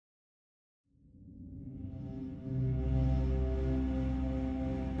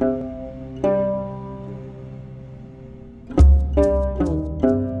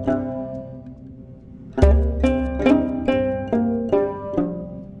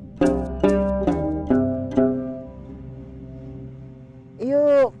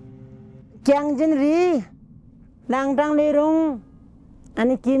Longjin Ri, Langtang Lerung,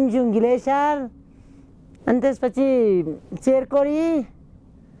 अनि किमजुङ glacier अनि त्यसपछि चेरकोरी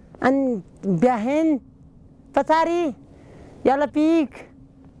अनि ब्याहेन पचारी याला पिक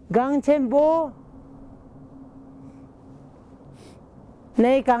गाङछेम्बो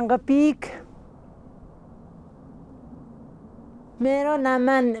नै काङ्गा पिक मेरो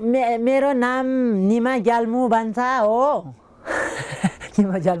नाम निमा ग्याल्मु भन्छ हो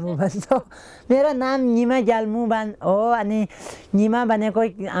निमा ग्याल्मु भन्छ मेरो नाम निमा ग्याल्मु हो अनि निमा भनेको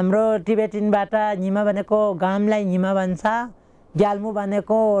हाम्रो टिबेटिनबाट निमा भनेको गामलाई निमा भन्छ ग्याल्मु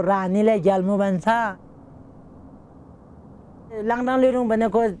भनेको रानीलाई ग्याल्मु भन्छ लाङटाङ लिरुङ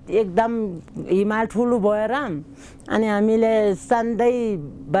भनेको एकदम हिमाल ठुलो भएर अनि हामीले सधैँ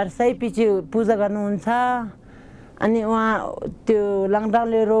वर्षै पछि पूजा गर्नुहुन्छ अनि उहाँ त्यो लाङटाङ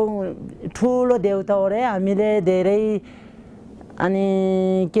लिरुङ ठुलो देवता हो रे हामीले धेरै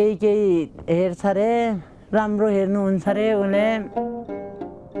अनि केही हेर्छ रे राम्रो हेर्नुहुन्छ रे उले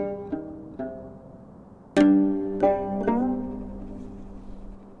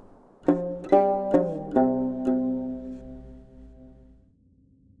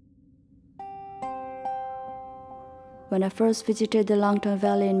When I first visited the Langtang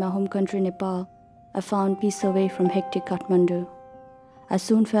Valley in my home country Nepal, I found peace away from hectic Kathmandu. I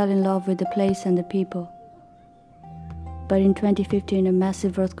soon fell in love with the place and the people. But in 2015, a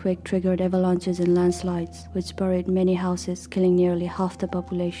massive earthquake triggered avalanches and landslides, which buried many houses, killing nearly half the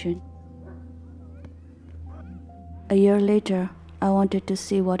population. A year later, I wanted to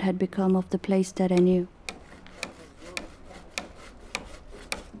see what had become of the place that I knew.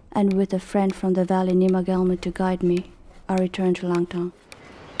 And with a friend from the valley, Nima Gyalmu, to guide me, I returned to Langtang.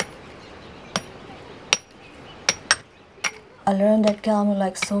 I learned that Gyalmu,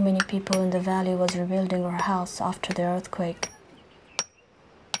 like so many people in the valley, was rebuilding her house after the earthquake.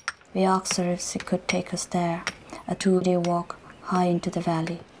 We asked her if she could take us there, a 2-day walk high into the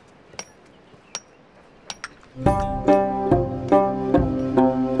valley.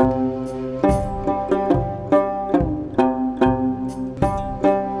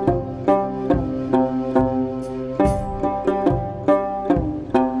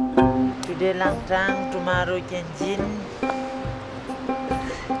 Today Langtang, tomorrow Genjin.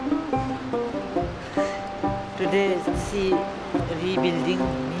 Today she rebuilding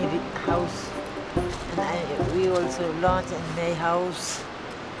my house and we also launch in my house.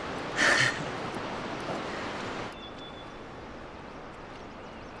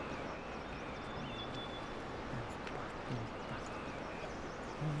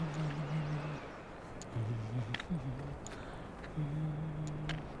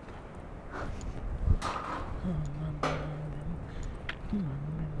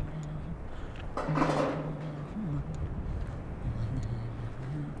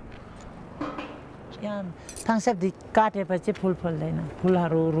 थाङसेप काटेपछि फुल फल्दैन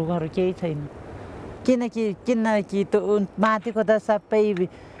फुलहरू रुखहरू केही छैन किनकि त्यो माथिको त सबै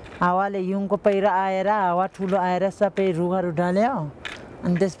हावाले हिउँको पहिरो आएर हावा ठुलो आएर सबै रुखहरू ढल्यो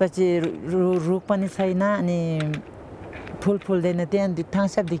अनि त्यसपछि रुख पनि छैन अनि फुल फुल्दैन त्यहाँ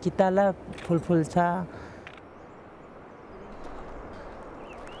थाङसेपदेखि तल फुल फुल्छ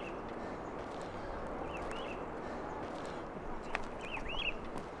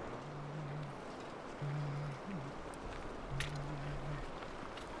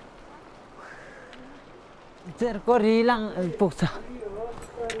को रिलाङ पुग्छ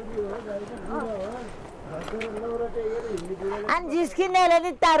अनि जिस्किनेले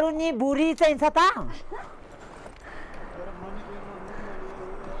नि तारुनी बुढी चाहिन्छ त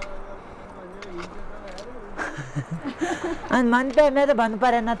अनि मन पे मेरो भन्नु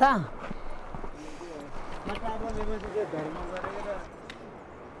परेन त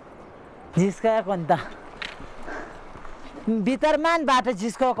जिस्काएको नि त भित्रमानबाट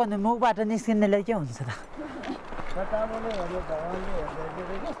जिस्काएको नि मुखबाट निस्किनेले के हुन्छ त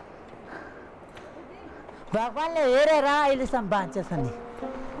भगवानले हेरेर अहिलेसम्म बाँचेछ नि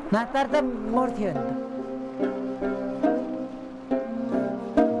नत्र त मर्थ्यो नि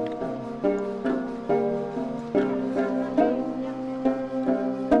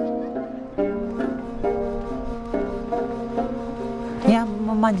यहाँ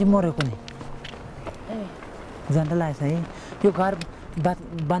मान्छे मरेको नि झन्डा लागेछ है यो घर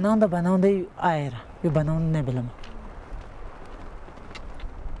बनाउँदै आएर यो बनाउने बेलामा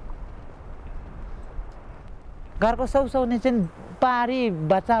घरको सौसौने चाहिँ पारी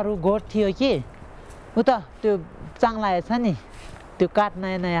बच्चाहरू गोठ थियो कि उता त्यो चाङ्लाए छ नि त्यो काठ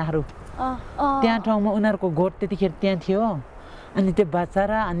नयाँहरू त्यहाँ ठाउँमा उनीहरूको गोठ त्यतिखेर त्यहाँ थियो अनि त्यो बच्चा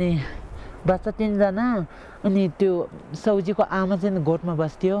र अनि बच्चा 3 जना अनि त्यो सौजीको आमा चाहिँ गोठमा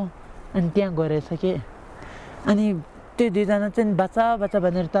बस्थ्यो अनि त्यहाँ गएछ के अनि त्यो दुईजना चाहिँ बच्चा बच्चा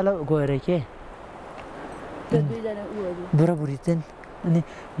भनेर तल गएर के बुढाबुढी चाहिँ अनि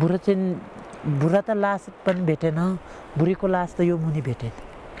बुढा त लास पनि भेटेन बुढीको लास त यो मुनि भेटेन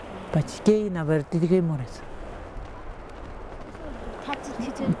पछि केही नभएर त्यतिकै मरेछ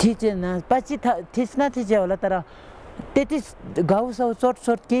थिचेन पछि थिच्न थिचे होला तर त्यति घाउसाउ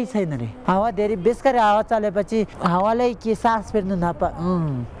चोटसोट केही छैन रे हावा धेरै बेसरी हावा चलेपछि हावाले के सास फेर्नु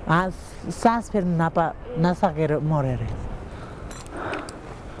सास फेर्नु नसकेर मर्यो रे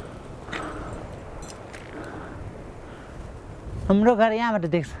हाम्रो घर यहाँबाट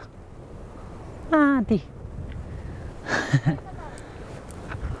देख्छ ती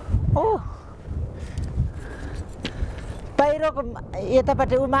ओ पहिरोको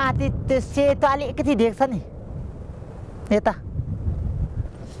यतापट्टि माथि त्यो सेतो अलिकति देख्छ नि यता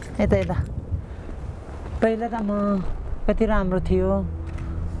पहिला त म कति राम्रो थियो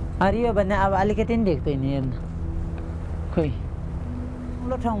हरियो भने अब अलिकति नि देख्दैन हेर्न खोइ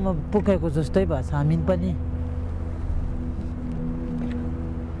ठुलो ठाउँमा पुगेको जस्तै भएछ हामी पनि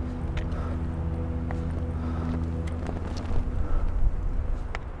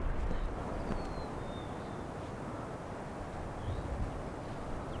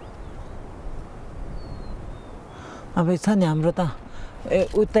अब छ नि हाम्रो त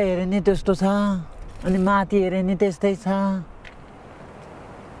उता हेऱ्यो नि त्यस्तो छ अनि माथि हेऱ्यो नि त्यस्तै छ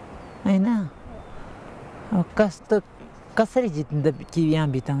हैन अब कसरी जित्नु त कि यहाँ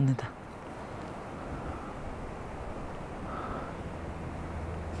बिताउने त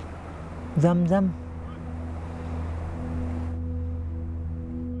जमजम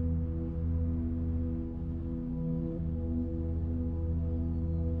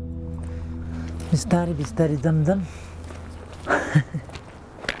बिस्तारै बिस्तारै जमजम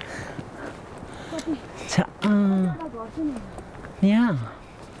यहाँ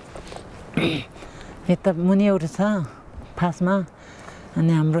यता मुनि एउटा छ फर्स्टमा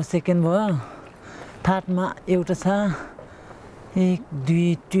अनि हाम्रो सेकेन्ड भयो थर्डमा एउटा छ 1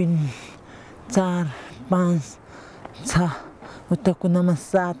 2 3 4 5 6 उता कुनामा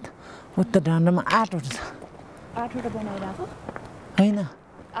 7 उता डाँडामा 8 वटा छ 8 वटा बनाइराको हैन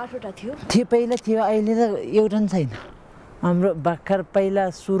 8 वटा थियो पहिला थियो अहिले त एउटा पनि छैन हाम्रो भर्खर पहिला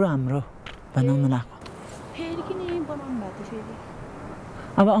सुरु हाम्रो बनाउन लाग्यो फेरि किन बनाउनु भएको फेरि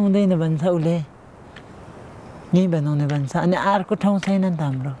अब आउँदैन भन्छ उसले यहीँ बनाउने भन्छ अनि अर्को ठाउँ छैन नि त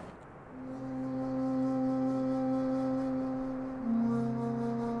हाम्रो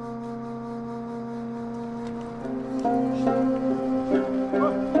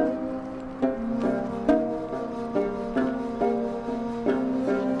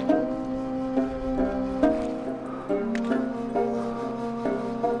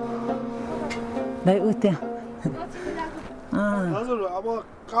हजुर अब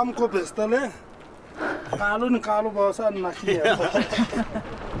कामको व्यस्तले कालो न कालो बस नाखी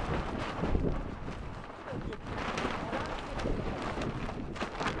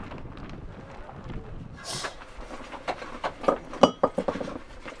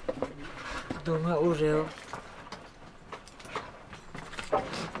धुवा उड्यो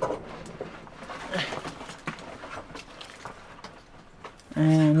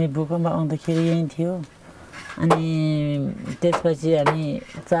अनि भूकम्प आउँदाखेरि यहीँ थियो अनि त्यसपछि हामी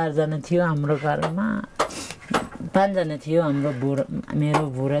 4 जना थियो हाम्रो घरमा 5 जना थियो हाम्रो मेरो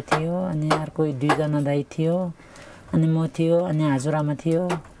बुढा थियो अनि अर्को 2 जना दाइ थियो अनि म थियो अनि हजुरआमा थियो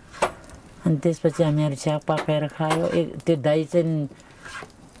अनि त्यसपछि हामीहरू चिया पकाएर खायो त्यो दाइ चाहिँ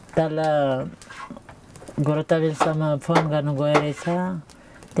तल गोरताबेलसम्म फोन गर्नु गयो रहेछ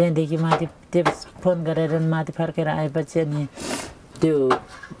त्यहाँदेखि माथि त्यो फोन गरेर माथि फर्केर आएपछि अनि त्यो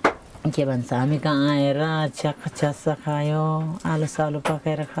के भन्छ हामी कहाँ आएर चियासा खायो आलु सालु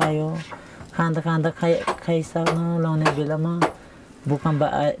पकाएर खायो खाँदा खाइसक्नु लाउने बेलामा भूकम्प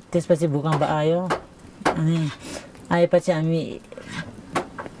आयो त्यसपछि भूकम्प आयो अनि आएपछि हामी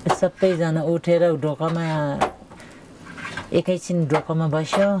सबैजना उठेर ढोकामा एकैछिन ढोकामा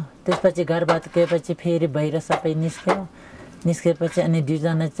बस्यो त्यसपछि घर भत्किएपछि फेरि बाहिर सबै निस्केपछि अनि 2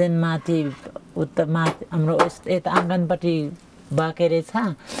 जना चाहिँ माथि उता माथि हाम्रो यता आँगनपट्टि बाकेर छ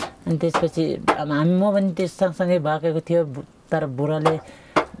अनि त्यसपछि हामी म पनि त्यस सँगसँगै बाकेको थियो तर बुढाले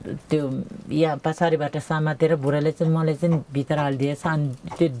त्यो यहाँ पछाडिबाट समातेर बुढाले चाहिँ मलाई चाहिँ भित्र हालिदिएछ अनि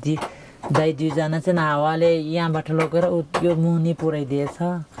त्यो दाइ 2 जना चाहिँ हावाले यहाँबाट लगेर यो मुनि पुऱ्याइदिएछ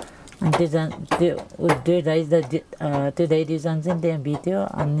अनि त्यो दाइ 2 जना चाहिँ त्यहाँ बित्यो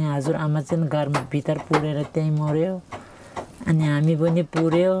अनि हजुरआमा चाहिँ घरमा भित्र पुरेर त्यहीँ मर्यो अनि हामी पनि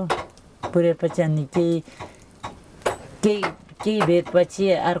पुरेपछि अनि केही बेरपछि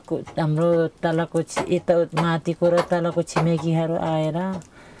अर्को हाम्रो तलको यता माथिको र तलको छिमेकीहरू आएर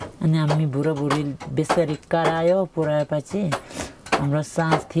अनि हामी बुढाबुढी बेसरी करायो पुऱ्याएपछि हाम्रो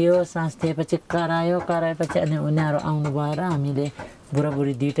सास थिएपछि कराएपछि अनि उनीहरू आउनु भएर हामीले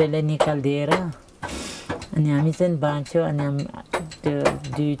बुढाबुढी दुइटैलाई निकालिदिएर अनि हामी चाहिँ बाँच्यो अनि त्यो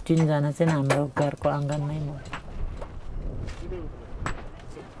 2-3 जना चाहिँ हाम्रो घरको आँगनमै मर्यो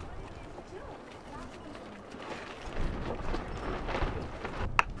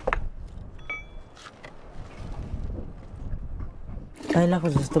पहिलाको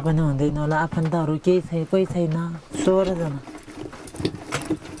जस्तो पनि हुँदैन होला आफन्तहरू केही कोही छैन 16 जना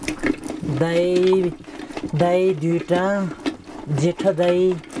दाइ दुईटा जेठो दाइ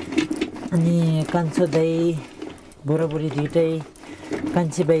अनि कान्छो दाइ बुढाबुढी दुइटै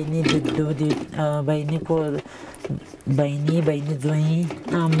कान्छी बहिनी बहिनी ज्वाइँ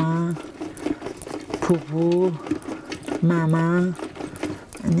आमा फुपू मामा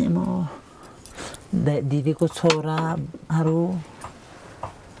अनि म दिदीको छोराहरू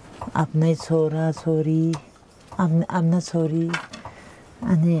आफ्नै छोरी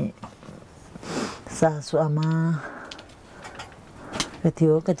अनि सासु आमा कति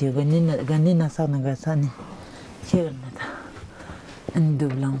हो गन्ने नसक्ने गर्छ नि के गर्नु त अनि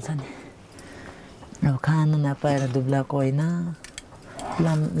दुब्लाउँछ नि अब खानु नपाएर दुब्लाएको होइन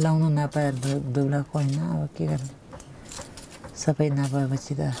लाउनु नपाएर दुब्लाएको होइन अब के गर्ने सबै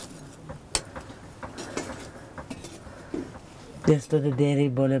नपाएपछि त त्यस्तो त धेरै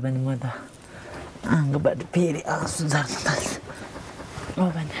बोल्यो भने म त आँगोबाट फेरि आँसु झर्न थाल्छ हो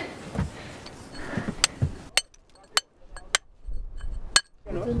भने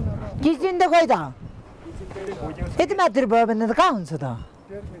किचन त खोइ त यति मात्र भयो भने त कहाँ हुन्छ त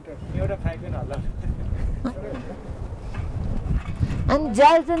अनि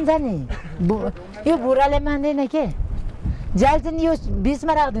जाल चाहिँ छ नि यो बुढाले मान्दैन के जाल चाहिँ यो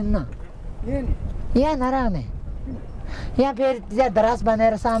बिचमा राख्दैन यहाँ नराख्ने यहाँ फेरि त्यहाँ दराज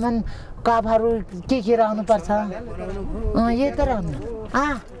बनाएर सामान कपहरू के राख्नु पर्छ यही त राख्नु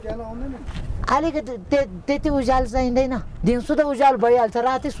अलिकति त्यति उज्यालो चाहिँदैन दिउँसो त उज्यालो भइहाल्छ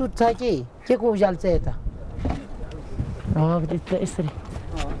राति सुत्छ कि के को उज्यालो चाहिँ यता यसरी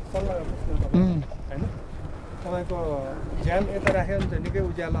तपाईँको झ्याल यता राख्यो भने चाहिँ निकै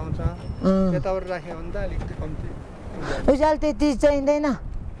उज्यालो आउँछ यताबाट राख्यो भने त अलिकति कम्ती उज्यालो त्यति चाहिँदैन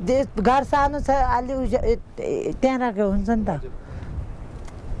घर सानो छ अलि त्यहाँ राखेको हुन्छ नि त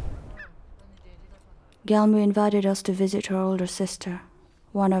Gyalmu invited us to visit her older sister,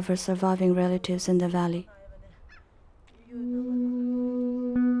 one of her surviving relatives in the valley.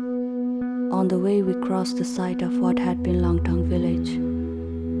 On the way, we crossed the site of what had been Langtang village,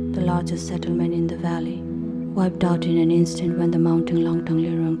 the largest settlement in the valley, wiped out in an instant when the mountain Langtang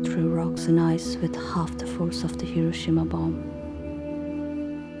Lirung threw rocks and ice with half the force of the Hiroshima bomb.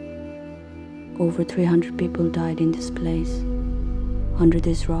 Over 300 people died in this place, under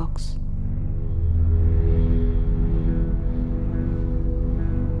these rocks.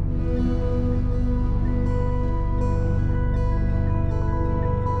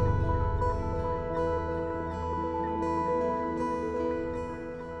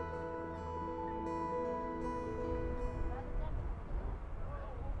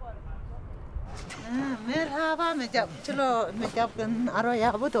 Merhaba, mecapkan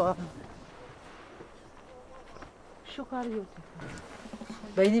araya butuh. Şukar yok.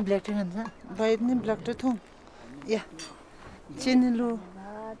 Bayni black tea hansa? Bayni black tea thum. Ya. Chini lo.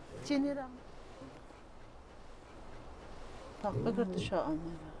 Chini ram. Tak begitu tu şah.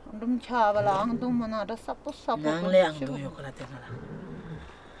 Andum çağ bala, andum mana ada sapu. Nangle andum yok lah tengah.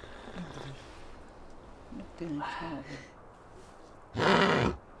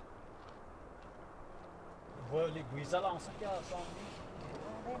 Böyle güzel alsak ya sanki.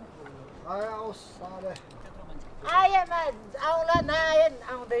 Ay ausale. Ai mà ông là nai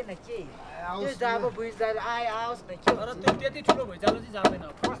ông đây là chi? Chứ ra mà bây giờ là ai aus này chứ? तर त्यति ठुलो भइजालो चाहिँ जाँदैन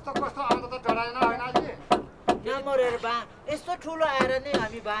कस्तो आउँदा त डराएन होइन जी नमरेर यस्तो ठुलो आएर नि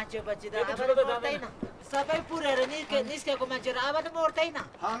हामी बाँचेपछि त अब त मर्दैन सबै पुरेर निस्केको मान्छेहरू अब त मर्दैन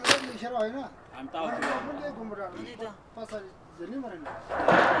हाम्रो मिसेर होइन हामी त हामीले गुमरा अनि त पछाडि जनि मरेन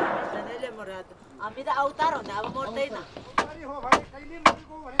जनेले मर्या हामी त अवतार हुँदा अब मर्दैन अरे हो भाइ कहिले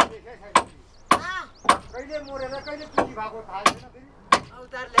मरेको भने देखे छैन कहिले मरेर कहिले पुगी भएको थाहा छैन फेरि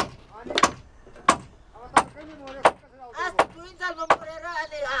अवतारले अनि अब त कहिले मरेको कसरी आज 2 सालमा मरेर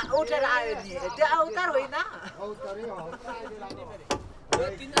अनि उठेर आयो नि त्यो अवतार होइन अवतारै हो यो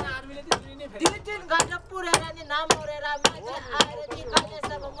तीनजना आर्मीले चाहिँ दुई नै फेरि 2-3 घन्टा पुरेर नि नमरेर मान्छे आएर नि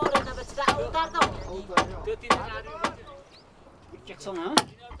कहिलेसम्म मरेन पछि त अवतार त हो नि त्यो तीनजना आर्मी केक्छौँ ह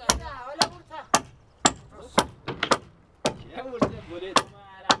होला उठ्छ के उठ्छ भोलि तुमा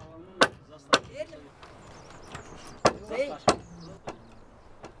आएर आउनु जस्तो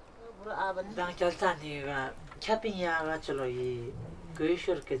당 결단이가 캐핑이야가 저로이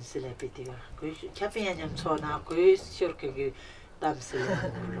그이쇼르 캔슬해 피티가 캐핑이야 좀 쳐나 그이쇼르 그 담슬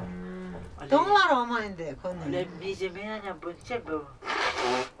동라로 오마인데 거는 내 미제메냐 번째고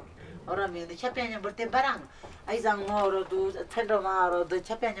어라면 캐핑이야 볼때 바랑 아이장 뭐로도 텐더마로도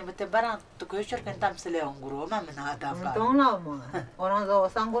캐핑이야 볼때 바랑 또 그이쇼르 캔 담슬해 온구로 마면아 담바 동라 뭐 오랑도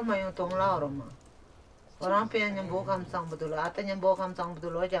상골마요 동라로 뭐 orang pengen bawa kamsang betul, atanya bawa kamsang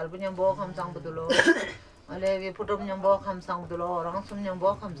betul, jalbunya bawa kamsang betul, ale putumnya bawa kamsang betul, orang semua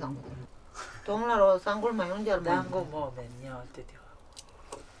bawa kamsang betul. Tonglah ro sanggul mayun jalbu. 당고 뭐 맨냐 때려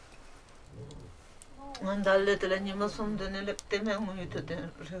Mandalnya telah nyama sumdene lepte memang itu deh.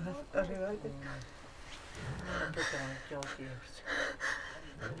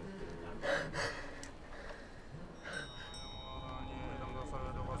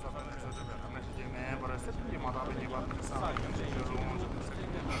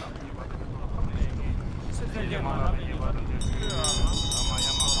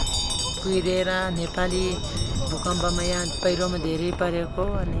 कुइरेर Nepali भूकम्पमा यहाँ पहिरोमा धेरै परेको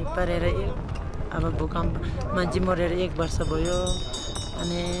अनि परेर अब भूकम्प मान्छे मरेर 1 वर्ष भयो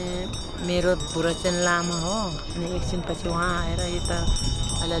अनि मेरो बुढा चाहिँ लामा हो अनि एकछिनपछि उहाँ आएर यता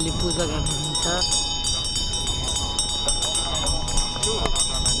अलिअलि पूजा गर्नुहुन्छ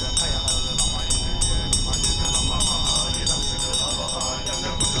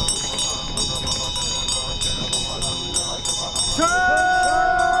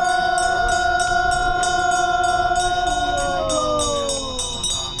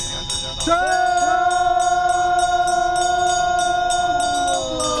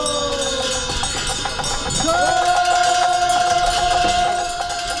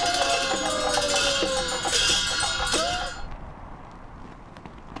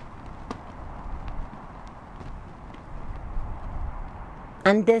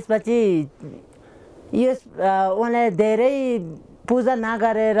अनि त्यसपछि यस उहाँले धेरै पूजा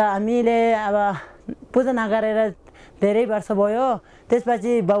नगरेर हामीले अब पूजा नगरेर धेरै वर्ष भयो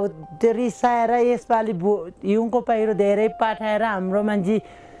त्यसपछि बहुत रिसाएर यसपालि हिउँको पहिरो धेरै पठाएर हाम्रो मान्छे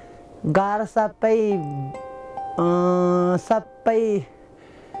गार सबै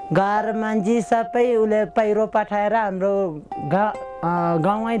गार मान्छे सबै उले पहिरो पठाएर हाम्रो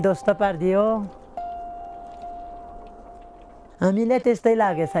गाउँमै ध्वस्त पारिदियो हामीले त्यस्तै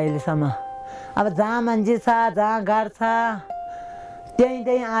लागेछ अहिलेसम्म अब जहाँ मान्छे छ जहाँ गाड छ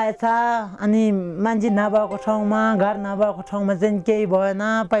त्यहीँ आएछ अनि मान्छे नभएको ठाउँमा घर नभएको ठाउँमा चाहिँ केही भएन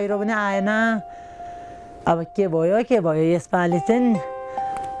पहिरो पनि आएन अब के भयो यसपालि चाहिँ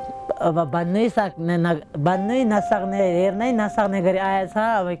अब भन्नै नसक्ने हेर्नै नसक्ने गरी आएछ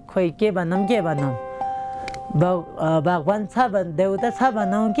अब खोइ के भनौँ भगवान छ देउता छ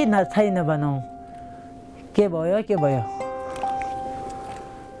भनौँ कि छैन भनौँ के भयो